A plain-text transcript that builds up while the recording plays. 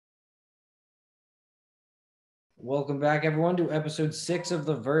Welcome back, everyone, to episode 6 of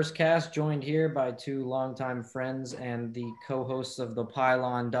the VerseCast, joined here by two longtime friends and the co-hosts of the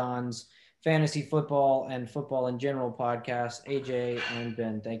Pylon Don's Fantasy Football and Football in General podcast, AJ and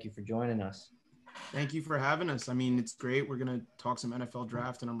Ben. Thank you for joining us. Thank you for having us. I mean, it's great. We're going to talk some NFL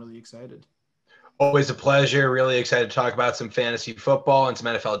draft, and I'm really excited. Always a pleasure. Really excited to talk about some fantasy football and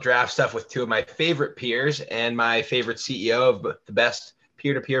some NFL draft stuff with two of my favorite peers and my favorite CEO of the best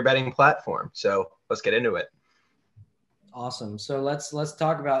peer-to-peer betting platform. So let's get into it. Awesome. So let's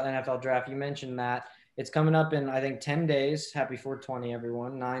talk about NFL draft. You mentioned that it's coming up in, I think, 10 days. Happy 420,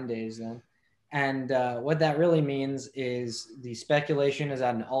 everyone. 9 days then. And what that really means is the speculation is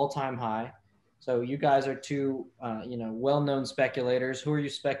at an all-time high. So you guys are two, well-known speculators. Who are you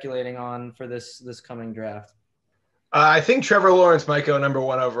speculating on for this coming draft? I think Trevor Lawrence might go number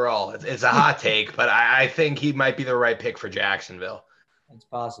one overall. It's a hot take, but I think he might be the right pick for Jacksonville. It's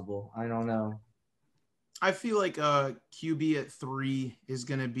possible. I don't know. I feel like QB at 3 is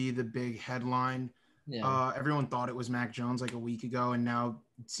going to be the big headline. Yeah. Everyone thought it was Mac Jones like a week ago, and now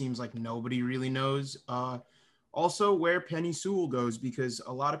it seems like nobody really knows. Also, where Penny Sewell goes, because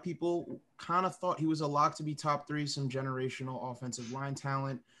a lot of people kind of thought he was a lock to be top 3, some generational offensive line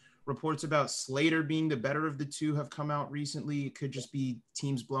talent. Reports about Slater being the better of the two have come out recently. It could just be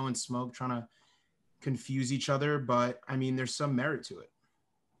teams blowing smoke, trying to confuse each other. But, I mean, there's some merit to it.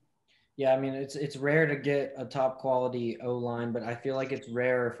 Yeah, I mean, it's rare to get a top quality O-line, but I feel like it's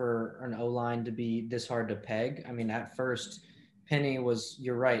rare for an O-line to be this hard to peg. I mean, at first, Penny was,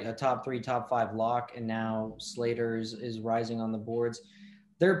 you're right, a top 3, top 5 lock, and now Slater is rising on the boards.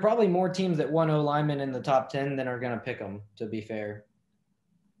 There are probably more teams that want O-linemen in the top 10 than are going to pick them, to be fair.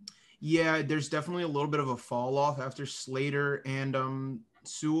 Yeah, there's definitely a little bit of a fall off after Slater and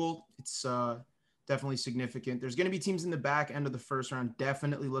Sewell. It's definitely significant. There's going to be teams in the back end of the first round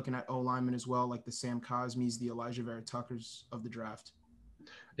definitely looking at O-linemen as well, like the Sam Cosmis, the Elijah Vera Tuckers of the draft.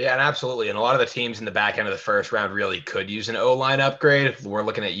 Yeah, and absolutely. And a lot of the teams in the back end of the first round really could use an O-line upgrade. We're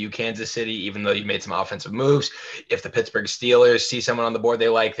looking at you, Kansas City, even though you made some offensive moves. If the Pittsburgh Steelers see someone on the board they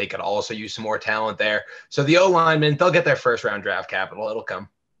like, they could also use some more talent there. So the O-linemen, they'll get their first round draft capital. It'll come.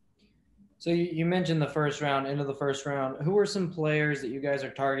 So you mentioned the first round, into the first round. Who are some players that you guys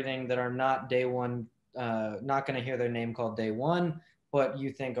are targeting that are not day one, not going to hear their name called day one, but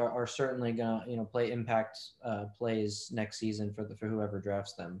you think are certainly going to play impact plays next season for whoever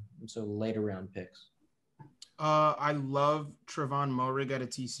drafts them? So later round picks. I love Trevon Moehrig at a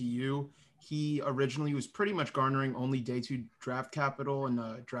TCU. He originally was pretty much garnering only day 2 draft capital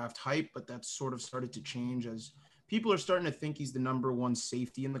and draft hype, but that's sort of started to change as people are starting to think he's the number 1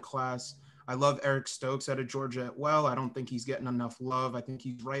 safety in the class. I love Eric Stokes out of Georgia as well. I don't think he's getting enough love. I think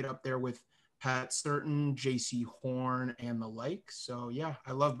he's right up there with Pat Sturton, J.C. Horn, and the like. So, yeah,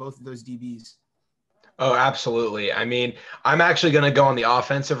 I love both of those DBs. Oh, absolutely. I mean, I'm actually going to go on the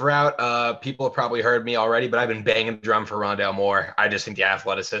offensive route. People have probably heard me already, but I've been banging the drum for Rondale Moore. I just think the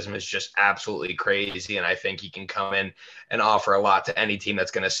athleticism is just absolutely crazy, and I think he can come in and offer a lot to any team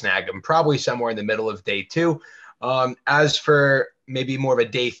that's going to snag him, probably somewhere in the middle of day 2. As for maybe more of a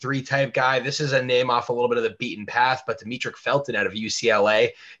day 3 type guy, this is a name off a little bit of the beaten path, but Demetric Felton out of UCLA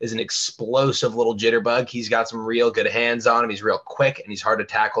is an explosive little jitterbug. He's got some real good hands on him. He's real quick, and he's hard to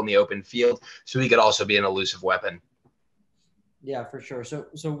tackle in the open field, so he could also be an elusive weapon. Yeah, for sure. So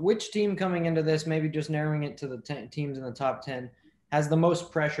which team coming into this, maybe just narrowing it to the teams in the top 10, has the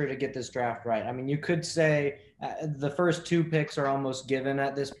most pressure to get this draft right? I mean, you could say the first 2 picks are almost given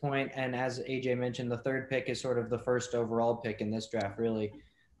at this point, and as AJ mentioned, the 3rd pick is sort of the first overall pick in this draft, really.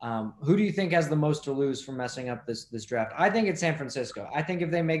 Who do you think has the most to lose from messing up this draft? I think it's San Francisco. I think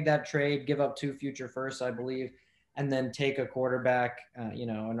if they make that trade, give up 2 future firsts, I believe, and then take a quarterback,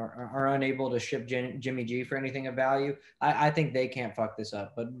 and are unable to ship Jimmy G for anything of value, I think they can't fuck this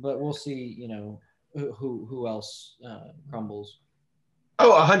up. But we'll see, who else crumbles.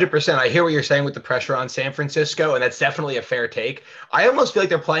 Oh, 100%. I hear what you're saying with the pressure on San Francisco, and that's definitely a fair take. I almost feel like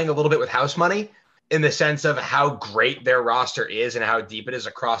they're playing a little bit with house money in the sense of how great their roster is and how deep it is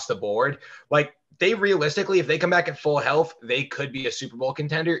across the board. Like, they realistically, if they come back at full health, they could be a Super Bowl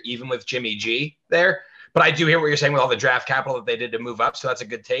contender, even with Jimmy G there. But I do hear what you're saying with all the draft capital that they did to move up, so that's a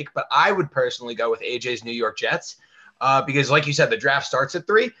good take. But I would personally go with AJ's New York Jets because, like you said, the draft starts at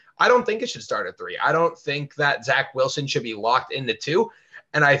 3. I don't think it should start at 3. I don't think that Zach Wilson should be locked into 2.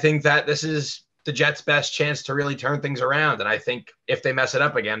 And I think that this is the Jets' best chance to really turn things around. And I think if they mess it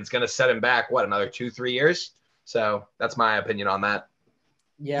up again, it's going to set him back, another 2-3 years? So that's my opinion on that.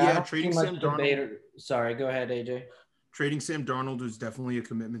 Yeah, trading Sam Darnold. Sorry, go ahead, AJ. Trading Sam Darnold was definitely a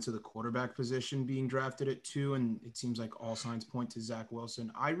commitment to the quarterback position being drafted at 2, and it seems like all signs point to Zach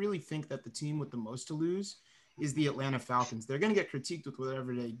Wilson. I really think that the team with the most to lose is the Atlanta Falcons. They're going to get critiqued with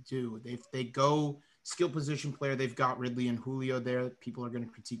whatever they do. If they go skill position player, they've got Ridley and Julio there. People are going to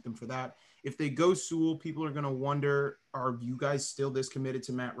critique them for that. If they go Sewell, people are going to wonder, are you guys still this committed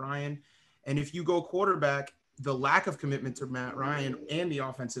to Matt Ryan? And if you go quarterback, the lack of commitment to Matt Ryan and the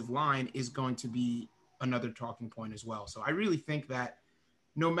offensive line is going to be another talking point as well. So I really think that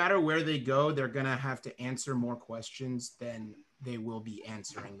no matter where they go, they're going to have to answer more questions than they will be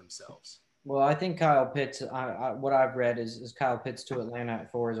answering themselves. Well, I think Kyle Pitts, what I've read is Kyle Pitts to Atlanta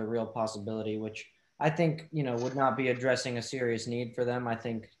at 4 is a real possibility, which I think, would not be addressing a serious need for them. I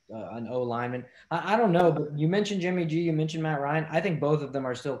think an O lineman. I don't know, but you mentioned Jimmy G, you mentioned Matt Ryan. I think both of them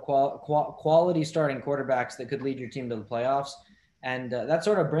are still quality starting quarterbacks that could lead your team to the playoffs. And that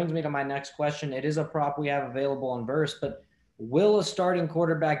sort of brings me to my next question. It is a prop we have available on Verse, but will a starting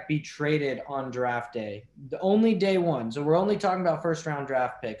quarterback be traded on draft day? The only day one. So we're only talking about first-round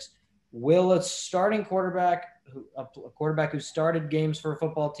draft picks. Will a starting quarterback, a quarterback who started games for a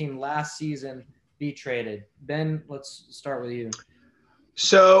football team last season, be traded? Ben, let's start with you.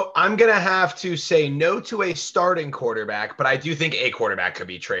 So I'm going to have to say no to a starting quarterback, but I do think a quarterback could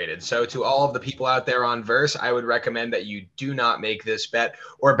be traded. So to all of the people out there on Verse, I would recommend that you do not make this bet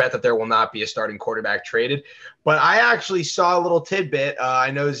or bet that there will not be a starting quarterback traded. But I actually saw a little tidbit.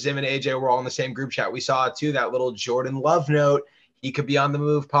 I know Zim and AJ were all in the same group chat. We saw it too, that little Jordan Love note. He could be on the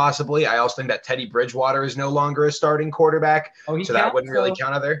move possibly. I also think that Teddy Bridgewater is no longer a starting quarterback. So that wouldn't really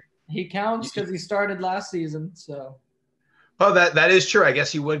count either. He counts because he started last season. So. Oh, that is true. I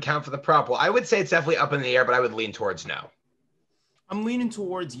guess he would count for the prop. Well, I would say it's definitely up in the air, but I would lean towards no. I'm leaning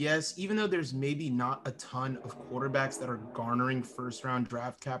towards yes, even though there's maybe not a ton of quarterbacks that are garnering first-round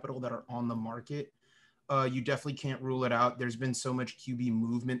draft capital that are on the market. You definitely can't rule it out. There's been so much QB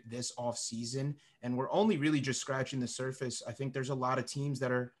movement this offseason, and we're only really just scratching the surface. I think there's a lot of teams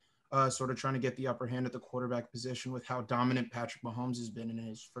that are sort of trying to get the upper hand at the quarterback position with how dominant Patrick Mahomes has been in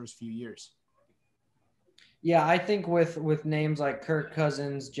his first few years. Yeah, I think with names like Kirk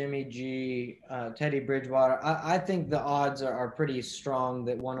Cousins, Jimmy G, Teddy Bridgewater, I think the odds are pretty strong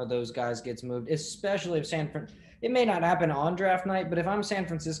that one of those guys gets moved, especially if it may not happen on draft night, but if I'm San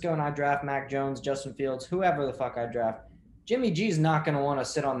Francisco and I draft Mac Jones, Justin Fields, whoever the fuck I draft, Jimmy G is not going to want to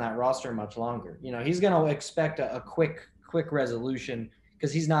sit on that roster much longer. He's going to expect a quick resolution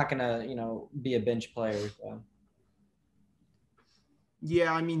because he's not going to, be a bench player. So.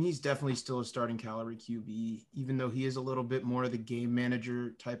 Yeah, I mean, he's definitely still a starting caliber QB, even though he is a little bit more of the game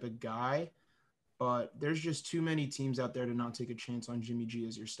manager type of guy. But there's just too many teams out there to not take a chance on Jimmy G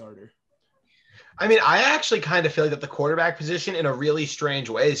as your starter. I mean, I actually kind of feel like that the quarterback position in a really strange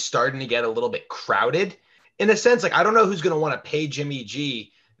way is starting to get a little bit crowded in a sense. Like, I don't know who's going to want to pay Jimmy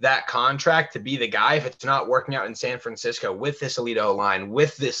G that contract to be the guy if it's not working out in San Francisco with this elite O-line,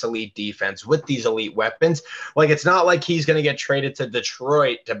 with this elite defense, with these elite weapons. Like, it's not like he's going to get traded to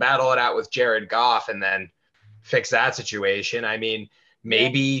Detroit to battle it out with Jared Goff and then fix that situation. I mean,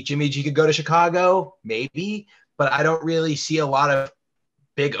 maybe Jimmy G could go to Chicago, maybe, but I don't really see a lot of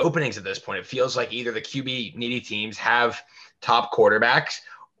big openings at this point. It feels like either the QB needy teams have top quarterbacks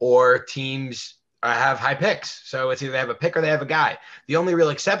or teams have high picks. So it's either they have a pick or they have a guy. The only real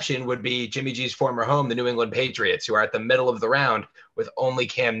exception would be Jimmy G's former home, the New England Patriots, who are at the middle of the round with only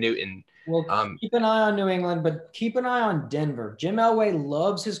Cam Newton. Well, keep an eye on New England, but keep an eye on Denver. Jim Elway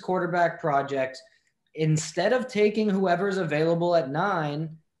loves his quarterback projects. Instead of taking whoever's available at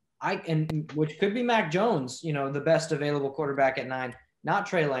 9, which could be Mac Jones, the best available quarterback at 9, not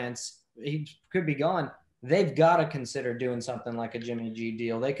Trey Lance. He could be gone. They've got to consider doing something like a Jimmy G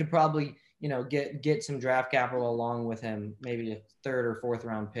deal. They could probably get some draft capital along with him, maybe a 3rd or 4th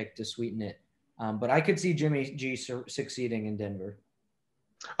round pick to sweeten it. But I could see Jimmy G succeeding in Denver.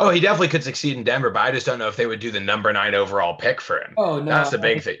 Oh, he definitely could succeed in Denver, but I just don't know if they would do the number 9 overall pick for him. Oh, no. That's the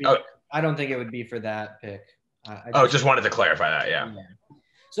big thing. I don't think it would be for that pick. Just wanted to clarify that, yeah.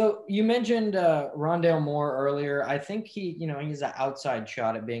 So you mentioned Rondale Moore earlier. I think he's an outside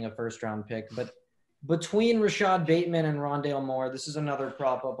shot at being a first-round pick. But between Rashad Bateman and Rondale Moore, this is another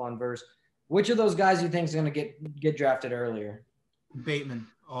prop up on Verse. Which of those guys do you think is going to get drafted earlier? Bateman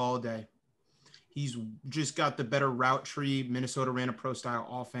all day. He's just got the better route tree. Minnesota ran a pro-style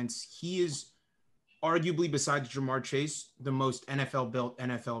offense. He is arguably, besides Jamar Chase, the most NFL-built,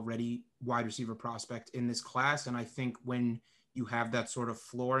 NFL-ready wide receiver prospect in this class. And I think when you have that sort of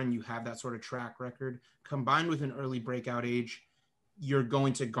floor and you have that sort of track record, combined with an early breakout age, you're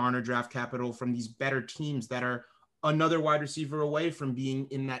going to garner draft capital from these better teams that are another wide receiver away from being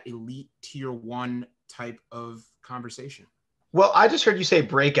in that elite tier 1 type of conversation. Well, I just heard you say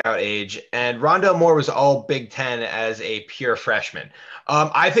breakout age, and Rondell Moore was all Big Ten as a pure freshman.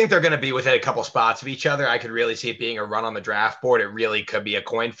 I think they're going to be within a couple spots of each other. I could really see it being a run on the draft board. It really could be a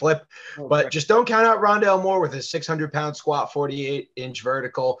coin flip, but just don't count out Rondell Moore with his 600-pound squat, 48-inch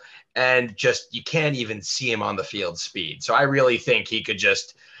vertical, and just you can't even see him on the field speed. So I really think he could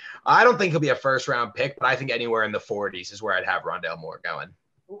just. I don't think he'll be a first-round pick, but I think anywhere in the 40s is where I'd have Rondell Moore going.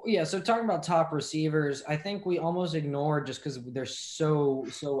 Yeah, so talking about top receivers, I think we almost ignored just because they're so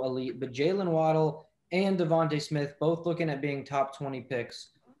elite. But Jalen Waddle and Devontae Smith both looking at being top 20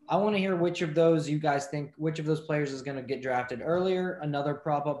 picks. I want to hear which of those you guys think, which of those players is going to get drafted earlier, another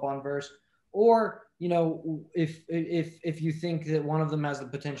prop up on Verse, or if you think that one of them has the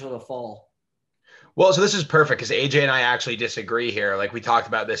potential to fall. Well, so this is perfect because AJ and I actually disagree here. Like we talked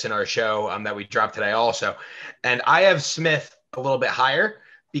about this in our show that we dropped today also. And I have Smith a little bit higher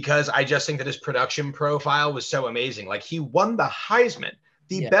because I just think that his production profile was so amazing. Like he won the Heisman,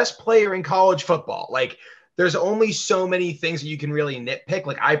 the best player in college football. Like there's only so many things that you can really nitpick.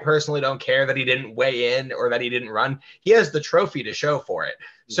 Like I personally don't care that he didn't weigh in or that he didn't run. He has the trophy to show for it.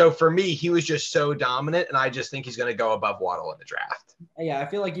 So for me, he was just so dominant, and I just think he's going to go above Waddle in the draft. Yeah, I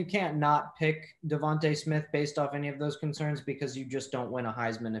feel like you can't not pick Devontae Smith based off any of those concerns because you just don't win a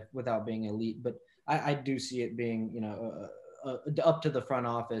Heisman without being elite. But I do see it being, up to the front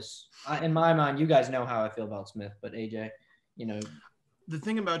office. In my mind, you guys know how I feel about Smith, but AJ, The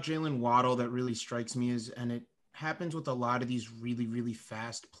thing about Jalen Waddle that really strikes me is, and it happens with a lot of these really, really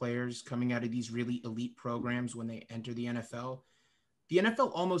fast players coming out of these really elite programs when they enter the NFL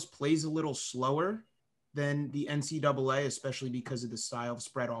almost plays a little slower than the NCAA, especially because of the style of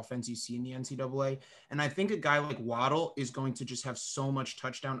spread offense you see in the NCAA. And I think a guy like Waddle is going to just have so much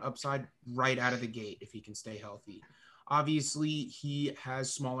touchdown upside right out of the gate if he can stay healthy. Obviously, he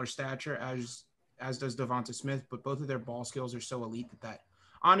has smaller stature as does Devonta Smith, but both of their ball skills are so elite that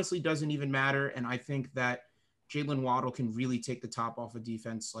honestly doesn't even matter. And I think that Jalen Waddle can really take the top off of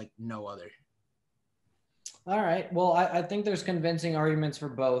defense like no other. All right. Well, I think there's convincing arguments for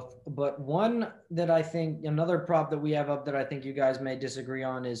both, but one that I think another prop that we have up that I think you guys may disagree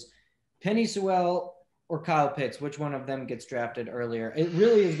on is Penny Sewell or Kyle Pitts. Which one of them gets drafted earlier? It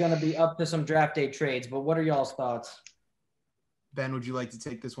really is going to be up to some draft day trades, but what are y'all's thoughts? Ben, would you like to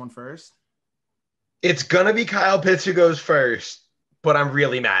take this one first? It's going to be Kyle Pitts who goes first, but I'm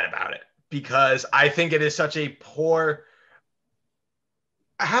really mad about it because I think it is such a poor –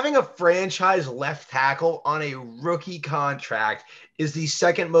 having a franchise left tackle on a rookie contract is the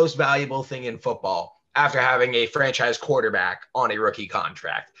second most valuable thing in football after having a franchise quarterback on a rookie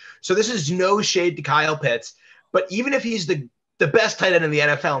contract. So this is no shade to Kyle Pitts, but even if he's the best tight end in the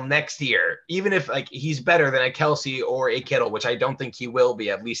NFL next year, even if like he's better than a Kelsey or a Kittle, which I don't think he will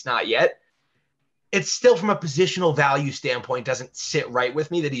be, at least not yet, it's still from a positional value standpoint doesn't sit right with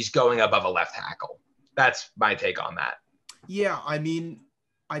me that he's going above a left tackle. That's my take on that. Yeah, I mean,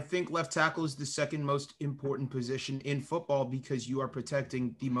 I think left tackle is the second most important position in football because you are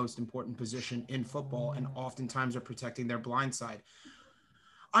protecting the most important position in football and oftentimes are protecting their blind side.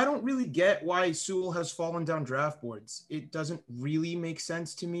 I don't really get why Sewell has fallen down draft boards. It doesn't really make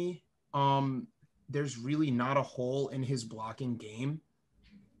sense to me. There's really not a hole in his blocking game.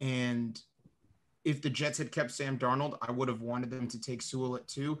 And if the Jets had kept Sam Darnold, I would have wanted them to take Sewell at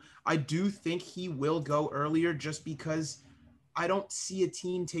 2. I do think he will go earlier just because I don't see a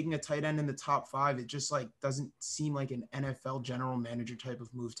team taking a tight end in the top 5. It just doesn't seem like an NFL general manager type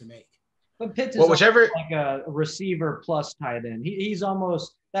of move to make. But Pitts is like a receiver plus tight end. He's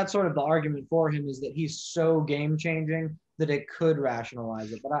almost – that's sort of the argument for him is that he's so game-changing that it could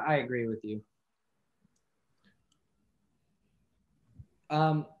rationalize it. But I agree with you.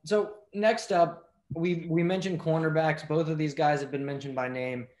 So next up, we mentioned cornerbacks. Both of these guys have been mentioned by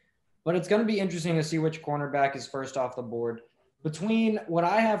name. But it's going to be interesting to see which cornerback is first off the board. Between what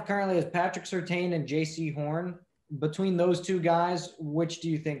I have currently as Patrick Surtain and J.C. Horn, between those two guys, which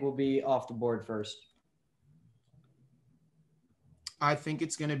do you think will be off the board first? I think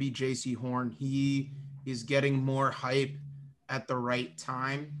it's going to be J.C. Horn. He is getting more hype at the right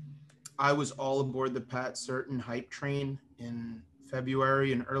time. I was all aboard the Pat Surtain hype train in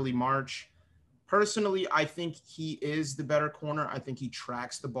February and early March. Personally, I think he is the better corner. I think he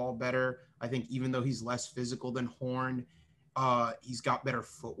tracks the ball better. I think even though he's less physical than Horn, he's got better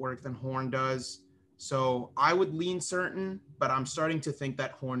footwork than Horn does. So I would lean Surtain, but I'm starting to think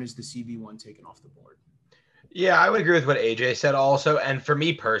that Horn is the CB1 taken off the board. Yeah, I would agree with what AJ said also. And for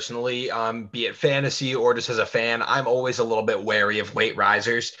me personally, be it fantasy or just as a fan, I'm always a little bit wary of late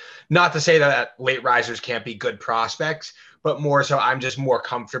risers. Not to say that late risers can't be good prospects, but more so I'm just more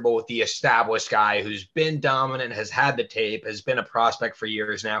comfortable with the established guy who's been dominant, has had the tape, has been a prospect for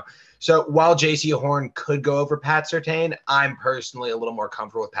years now. So while J.C. Horn could go over Pat Surtain, I'm personally a little more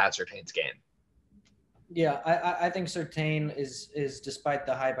comfortable with Pat Surtain's game. Yeah, I think Surtain is despite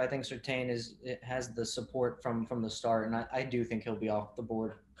the hype, I think Surtain has the support from the start, and I do think he'll be off the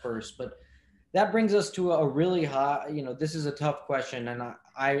board first. But that brings us to a really high, this is a tough question, and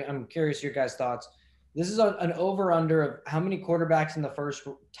I am curious your guys' thoughts. This is an over-under of how many quarterbacks in the first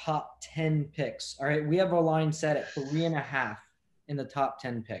top 10 picks. All right, we have a line set at 3.5 in the top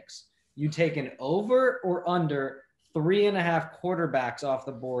 10 picks. You take an over or under 3.5 quarterbacks off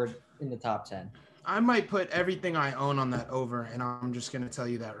the board in the top 10. I might put everything I own on that over, and I'm just going to tell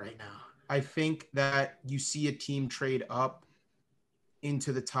you that right now. I think that you see a team trade up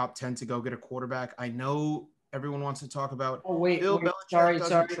into the top 10 to go get a quarterback. I know everyone wants to talk about Bill Belichick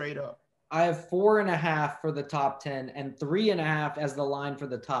doesn't trade up. I have 4.5 for the top 10 and 3.5 as the line for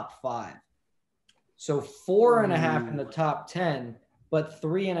the top 5. So 4.5 in the top 10, but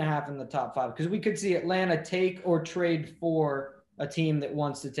 3.5 in the top 5. Because we could see Atlanta take or trade for a team that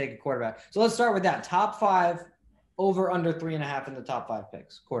wants to take a quarterback. So let's start with that. Top 5, over under 3.5 in the top 5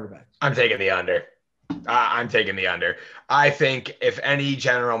 picks, quarterbacks. I'm taking the under. I'm taking the under. I think if any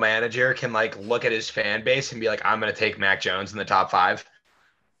general manager can look at his fan base and be like, I'm going to take Mac Jones in the top 5.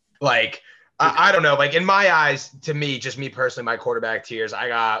 I don't know. In my eyes, to me, just me personally, my quarterback tiers, I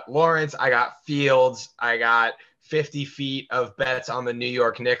got Lawrence, I got Fields, I got 50 feet of bets on the New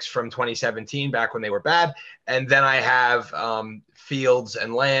York Knicks from 2017, back when they were bad. And then I have Fields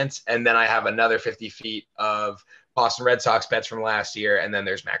and Lance. And then I have another 50 feet of Boston Red Sox bets from last year. And then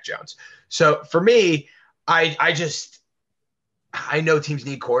there's Mac Jones. So for me, I know teams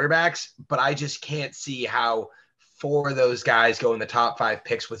need quarterbacks, but I just can't see how 4 of those guys go in the top 5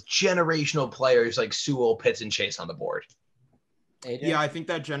 picks with generational players like Sewell, Pitts, and Chase on the board. AJ? Yeah, I think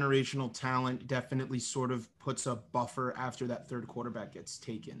that generational talent definitely sort of puts a buffer after that third quarterback gets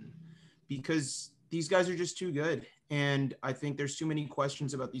taken, because these guys are just too good. And I think there's too many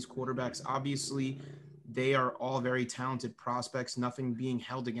questions about these quarterbacks. Obviously, they are all very talented prospects, nothing being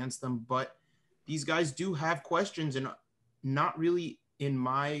held against them. But these guys do have questions, and not really, in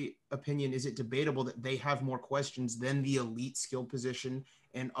my opinion, is it debatable that they have more questions than the elite skill position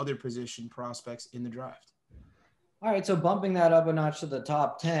and other position prospects in the draft. All right, so bumping that up a notch to the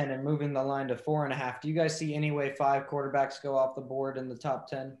top 10 and moving the line to 4.5. Do you guys see any way 5 quarterbacks go off the board in the top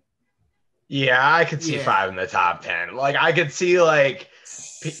 10? Yeah, I could see 5 in the top 10. I could see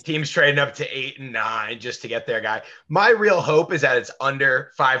teams trading up to 8 and 9 just to get their guy. My real hope is that it's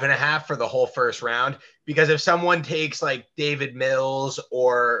under 5.5 for the whole first round, because if someone takes David Mills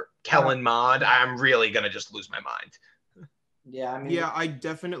or Kellen Mond, I'm really going to just lose my mind. Yeah, I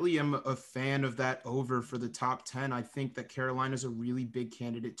definitely am a fan of that over for the top 10. I think that Carolina's a really big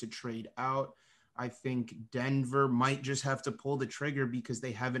candidate to trade out. I think Denver might just have to pull the trigger because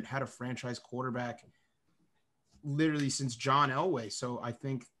they haven't had a franchise quarterback literally since John Elway. So I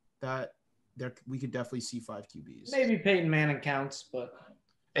think that we could definitely see 5 QBs. Maybe Peyton Manning counts, but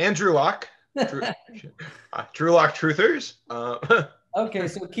Drew Lock. Drew Lock truthers. Okay,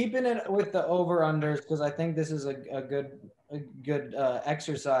 so keeping it with the over-unders, because I think this is a good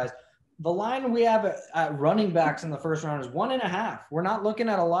exercise. The line we have at running backs in the first round is 1.5. We're not looking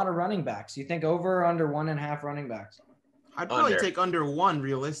at a lot of running backs. You think over or under 1.5 running backs? I'd probably take under 1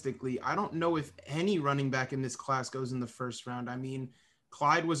 realistically. I don't know if any running back in this class goes in the first round. I mean,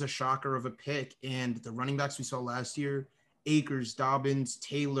 Clyde was a shocker of a pick, and the running backs we saw last year, Akers, Dobbins,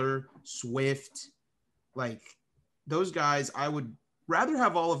 Taylor, Swift, those guys, I would rather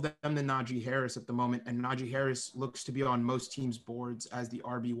have all of them than Najee Harris at the moment, and Najee Harris looks to be on most teams' boards as the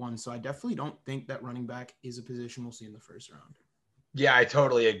RB1, so I definitely don't think that running back is a position we'll see in the first round. Yeah, I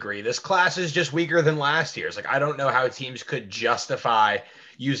totally agree. This class is just weaker than last year's. I don't know how teams could justify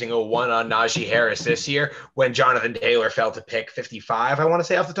using a 1 on Najee Harris this year when Jonathan Taylor fell to pick 55, I want to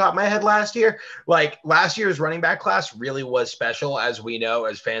say off the top of my head last year. Last year's running back class really was special, as we know,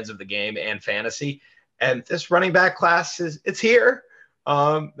 as fans of the game and fantasy. And this running back class it's here.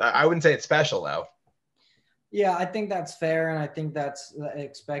 I wouldn't say it's special though. Yeah, I think that's fair, and I think that's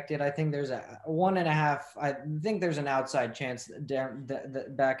expected. I think there's a 1.5. I think there's an outside chance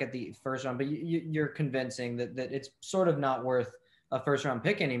that back at the first round, but you're convincing that it's sort of not worth a first round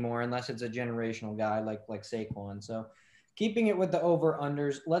pick anymore unless it's a generational guy like Saquon. So keeping it with the over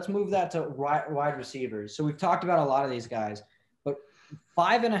unders, let's move that to wide receivers. So we've talked about a lot of these guys, but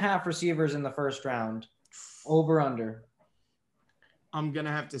 5.5 receivers in the first round, over under. I'm going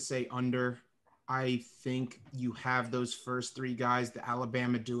to have to say under. I think you have those first 3 guys, the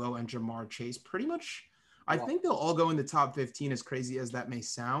Alabama duo and Jamar Chase, pretty much I think they'll all go in the top 15, as crazy as that may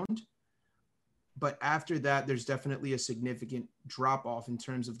sound. But after that, there's definitely a significant drop-off in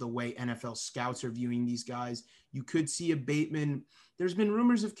terms of the way NFL scouts are viewing these guys. You could see a Bateman. There's been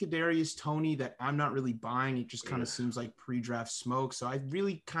rumors of Kadarius Toney that I'm not really buying. It just kind of seems like pre-draft smoke. So I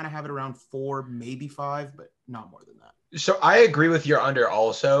really kind of have it around 4, maybe 5, but not more than that. So I agree with your under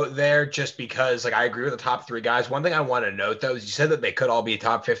also there, just because like I agree with the top 3 guys. One thing I want to note though is you said that they could all be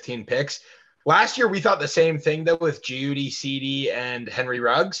top 15 picks. Last year we thought the same thing though with Judy, CD, and Henry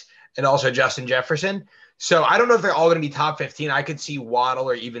Ruggs, and also Justin Jefferson. So I don't know if they're all going to be top 15. I could see Waddle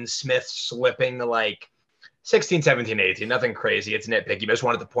or even Smith slipping to like 16, 17, 18. Nothing crazy. It's nitpicky. I just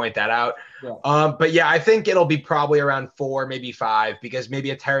wanted to point that out. Yeah. But yeah, I think it'll be probably around 4, maybe 5, because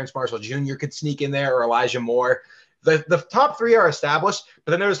maybe a Terrence Marshall Jr. could sneak in there or Elijah Moore. The top 3 are established,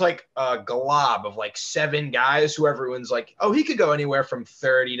 but then there's like a glob of like 7 guys who everyone's like, oh, he could go anywhere from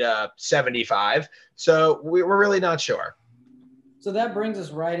 30 to 75. So we're really not sure. So that brings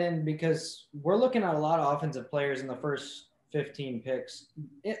us right in, because we're looking at a lot of offensive players in the first 15 picks.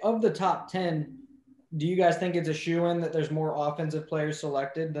 Of the top 10, do you guys think it's a shoo-in that there's more offensive players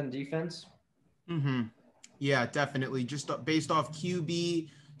selected than defense? Mm-hmm. Yeah, definitely. Just based off QB,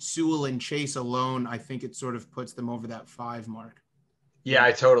 Sewell, and Chase alone, I think it sort of puts them over that 5 mark. Yeah,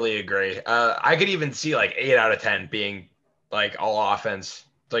 I totally agree. I could even see like 8 out of 10 being like all offense,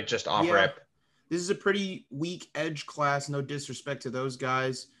 like just off rip. This is a pretty weak edge class, no disrespect to those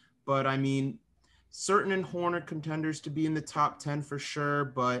guys. But, I mean, certain and Horner contenders to be in the top 10 for sure,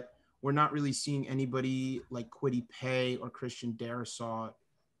 but we're not really seeing anybody like Kwity Paye or Christian Darrisaw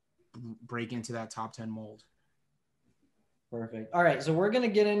break into that top 10 mold. Perfect. All right, so we're going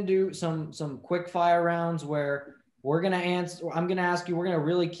to get into some quick fire rounds where we're going to answer. I'm going to ask you, we're going to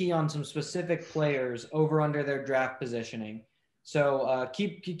really key on some specific players over under their draft positioning. So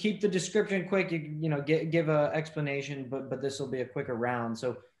keep the description quick. Give a explanation, but this will be a quicker round.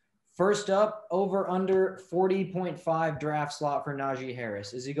 So first up, over under 40.5 draft slot for Najee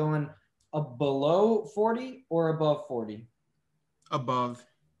Harris. Is he going below 40 or above 40? Above.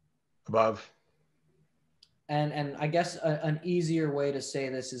 And I guess an easier way to say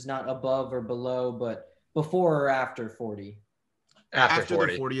this is not above or below, but before or after 40? After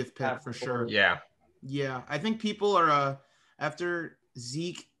 40. The 40th pick, after for 40. Sure. Yeah. Yeah, I think people are after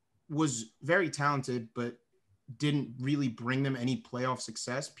Zeke was very talented, but didn't really bring them any playoff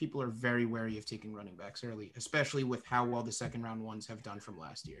success. People are very wary of taking running backs early, especially with how well the second round ones have done from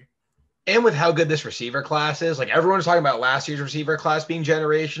last year. And with how good this receiver class is, like everyone's talking about last year's receiver class being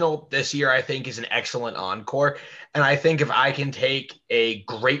generational. This year, I think, is an excellent encore. And I think if I can take a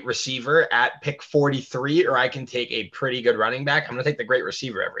great receiver at pick 43, or I can take a pretty good running back, I'm going to take the great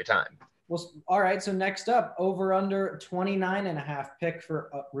receiver every time. Well, all right. So next up, over under 29.5 pick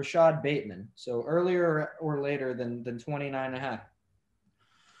for Rashad Bateman. So earlier or later than 29.5.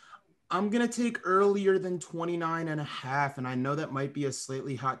 I'm going to take earlier than 29.5. And I know that might be a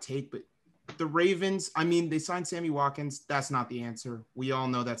slightly hot take, but the Ravens, I mean, they signed Sammy Watkins. That's not the answer. We all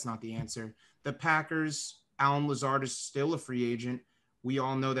know that's not the answer. The Packers, Allen Lazard is still a free agent. We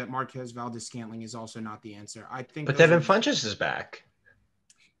all know that Marquez Valdes-Scantling is also not the answer. I think. But Devin Funchess is back.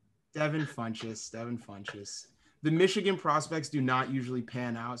 Devin Funchess. The Michigan prospects do not usually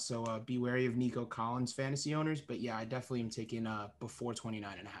pan out, so be wary of Nico Collins fantasy owners. But yeah, I definitely am taking before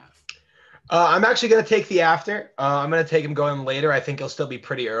 29.5. I'm actually going to take the after. I'm going to take him going later. I think he'll still be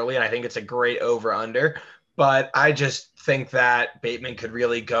pretty early, and I think it's a great over-under. But I just think that Bateman could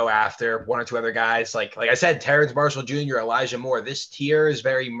really go after 1 or 2 other guys. Like I said, Terrence Marshall Jr., Elijah Moore. This tier is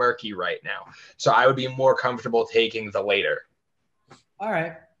very murky right now. So I would be more comfortable taking the later. All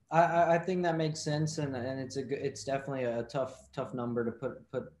right. I think that makes sense, and it's definitely a tough number to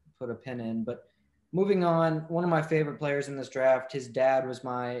put a pin in. But moving on, one of my favorite players in this draft, his dad was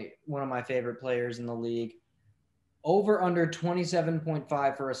one of my favorite players in the league. Over under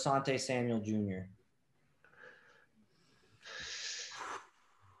 27.5 for Asante Samuel Jr.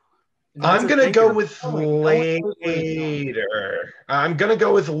 I'm going to go with later. I'm going to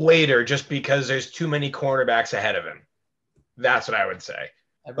go with later just because there's too many cornerbacks ahead of him. That's what I would say.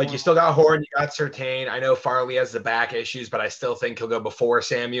 Like, you still got Horn, you got Surtain. I know Farley has the back issues, but I still think he'll go before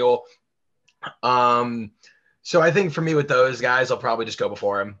Samuel. So I think for me with those guys, I'll probably just go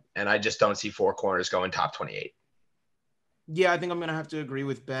before him. And I just don't see 4 corners going top 28. Yeah, I think I'm going to have to agree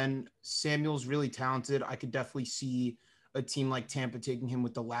with Ben. Samuel's really talented. I could definitely see a team like Tampa taking him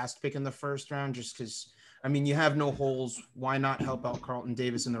with the last pick in the first round just because, I mean, you have no holes. Why not help out Carlton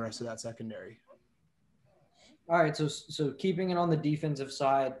Davis and the rest of that secondary? All right, so keeping it on the defensive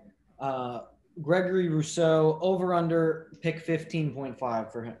side, Gregory Rousseau, over under pick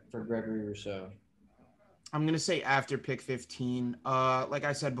 15.5 for Gregory Rousseau. I'm going to say after pick 15. Like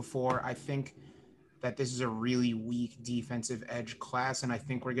I said before, I think that this is a really weak defensive edge class, and I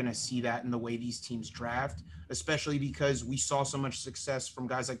think we're going to see that in the way these teams draft, especially because we saw so much success from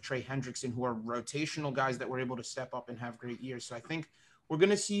guys like Trey Hendrickson, who are rotational guys that were able to step up and have great years. So I think we're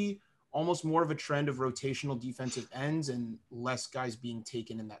going to see almost more of a trend of rotational defensive ends and less guys being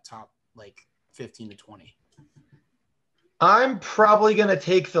taken in that top, like 15 to 20. I'm probably going to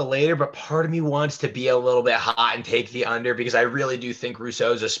take the later, but part of me wants to be a little bit hot and take the under because I really do think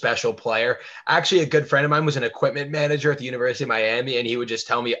Rousseau is a special player. Actually, a good friend of mine was an equipment manager at the University of Miami, and he would just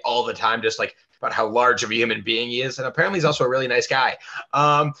tell me all the time just like about how large of a human being he is. And apparently he's also a really nice guy.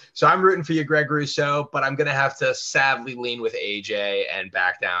 So I'm rooting for you, Greg Rousseau, but I'm going to have to sadly lean with AJ and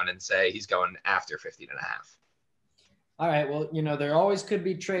back down and say he's going after 15 and a half. All right. Well, there always could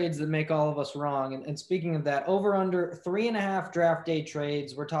be trades that make all of us wrong. And speaking of that, over under 3.5 draft day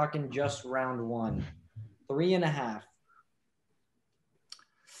trades, we're talking just round 1. 3.5.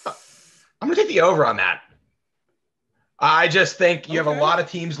 I'm going to take the over on that. I just think you have a lot of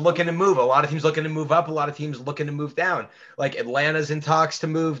teams looking to move. A lot of teams looking to move up. A lot of teams looking to move down. Like Atlanta's in talks to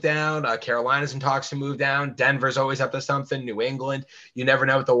move down. Carolina's in talks to move down. Denver's always up to something. New England. You never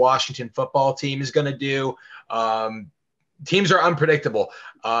know what the Washington football team is going to do. Teams are unpredictable.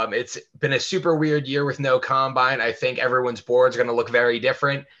 It's been a super weird year with no combine. I think everyone's boards are going to look very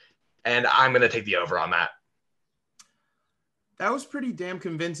different, and I'm going to take the over on that. That was pretty damn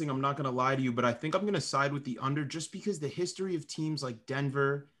convincing. I'm not going to lie to you, but I think I'm going to side with the under just because the history of teams like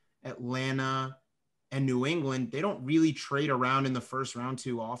Denver, Atlanta, and New England, they don't really trade around in the first round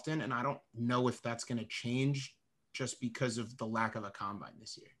too often, and I don't know if that's going to change just because of the lack of a combine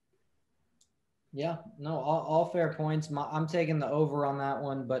this year. Yeah, no, all fair points. I'm taking the over on that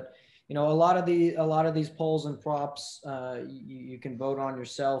one, but a lot of these polls and props, you can vote on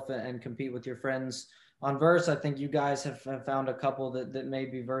yourself and compete with your friends on Verse. I think you guys have found a couple that may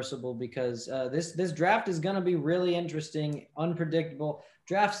be versatile because this draft is going to be really interesting, unpredictable.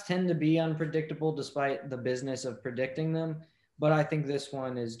 Drafts tend to be unpredictable despite the business of predicting them, but I think this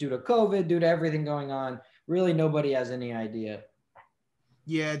one is due to COVID, due to everything going on. Really, nobody has any idea.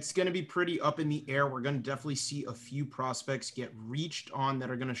 Yeah, it's going to be pretty up in the air. We're going to definitely see a few prospects get reached on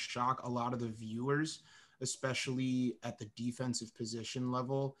that are going to shock a lot of the viewers, especially at the defensive position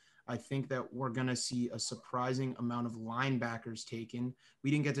level. I think that we're going to see a surprising amount of linebackers taken.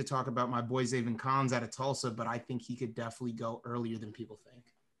 We didn't get to talk about my boy Zaven Collins out of Tulsa, but I think he could definitely go earlier than people think.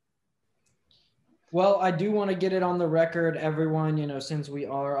 Well, I do want to get it on the record, everyone, since we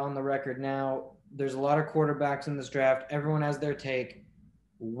are on the record now, there's a lot of quarterbacks in this draft. Everyone has their take.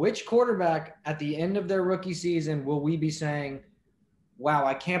 Which quarterback at the end of their rookie season will we be saying, wow,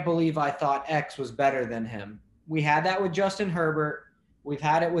 I can't believe I thought X was better than him? We had that with Justin Herbert. We've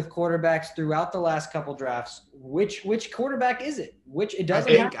had it with quarterbacks throughout the last couple drafts. Which quarterback is it? I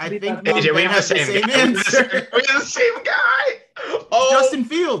think AJ, we have the same answer. We have the same guy. Oh, Justin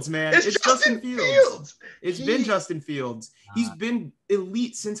Fields, man. It's Justin Fields. It's been Justin Fields. He's been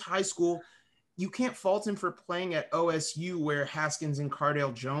elite since high school. You can't fault him for playing at OSU where Haskins and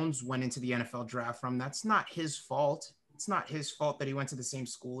Cardale Jones went into the NFL draft from. That's not his fault. It's not his fault that he went to the same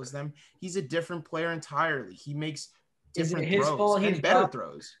school as them. He's a different player entirely. He makes different throws and better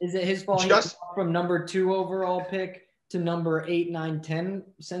throws. Is it his fault he's from number 2 overall pick to number 8, 9, 10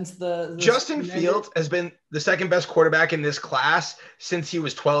 since the Justin Fields has been the second best quarterback in this class since he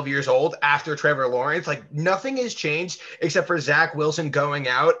was 12 years old after Trevor Lawrence. Like nothing has changed except for Zach Wilson going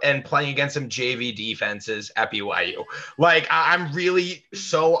out and playing against some JV defenses at BYU. Like I'm really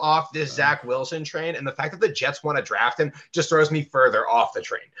so off this Zach Wilson train. And the fact that the Jets want to draft him just throws me further off the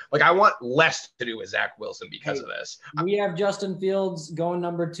train. Like I want less to do with Zach Wilson because of this. We have Justin Fields going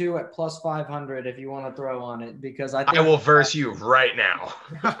number 2 at plus 500 if you want to throw on it, because I think I will verse you right now.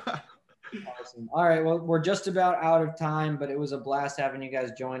 Awesome. All right. Well, we're just about out of time, but it was a blast having you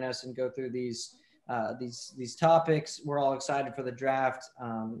guys join us and go through these topics. We're all excited for the draft.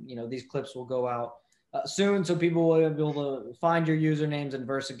 These clips will go out soon, so people will be able to find your usernames and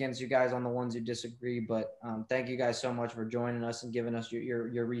verse against you guys on the ones you disagree. But thank you guys so much for joining us and giving us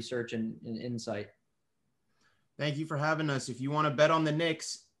your research and insight. Thank you for having us. If you want to bet on the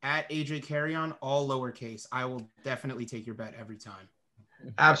Knicks, at AJ Carrion, all lowercase, I will definitely take your bet every time.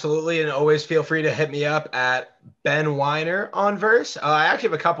 Absolutely. And always feel free to hit me up at Ben Weiner on Verse. I actually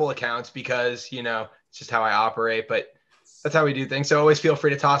have a couple accounts because, it's just how I operate, but that's how we do things. So always feel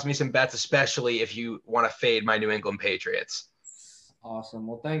free to toss me some bets, especially if you want to fade my New England Patriots. Awesome.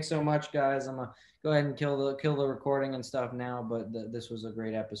 Well, thanks so much, guys. I'm going to go ahead and kill the recording and stuff now, but this was a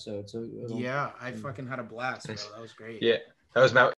great episode. So yeah, I fucking had a blast, bro. That was great. Yeah, that was my